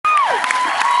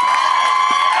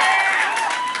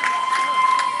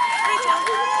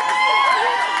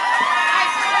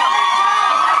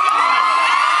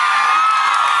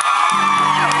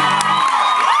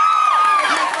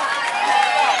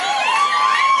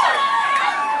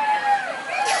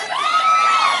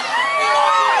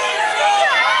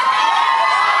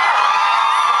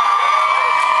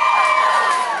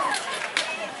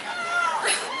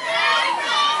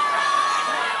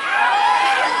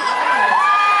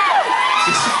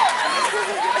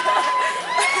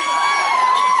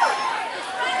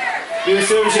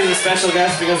assume she was a special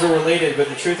guest because we're related, but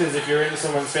the truth is if you're in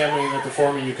someone's family and they're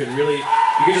performing, you could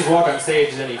just walk on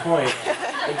stage at any point,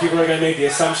 and people are going to make the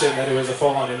assumption that it was a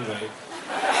full-on invite.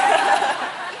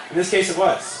 In this case, it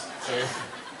was. So.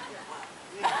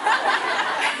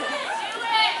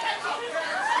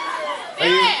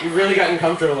 Oh, you've really gotten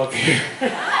comfortable up here.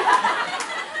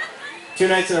 2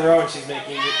 nights in a row and she's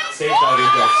making stage diving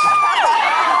jokes.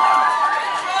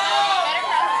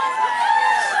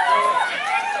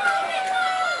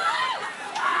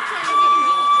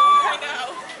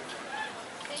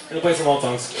 Gonna play some old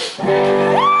songs.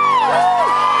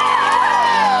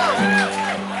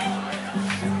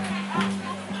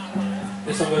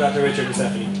 This one goes out to Richard and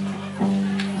Stephanie.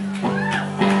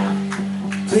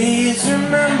 Please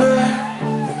remember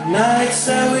the nights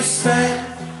that we spent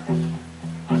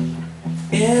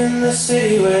in the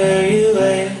city where you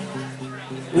lay.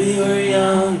 We were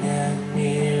young and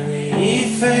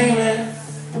nearly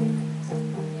famous,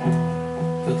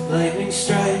 but lightning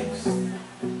strikes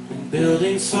and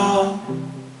buildings fall,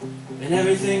 and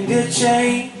everything did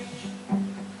change.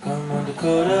 Come on,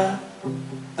 Dakota,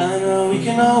 I know we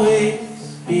can always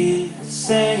be the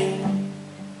same.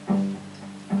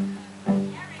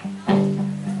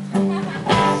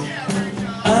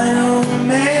 I know a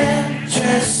man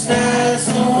dressed as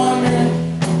a woman.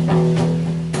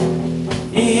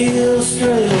 He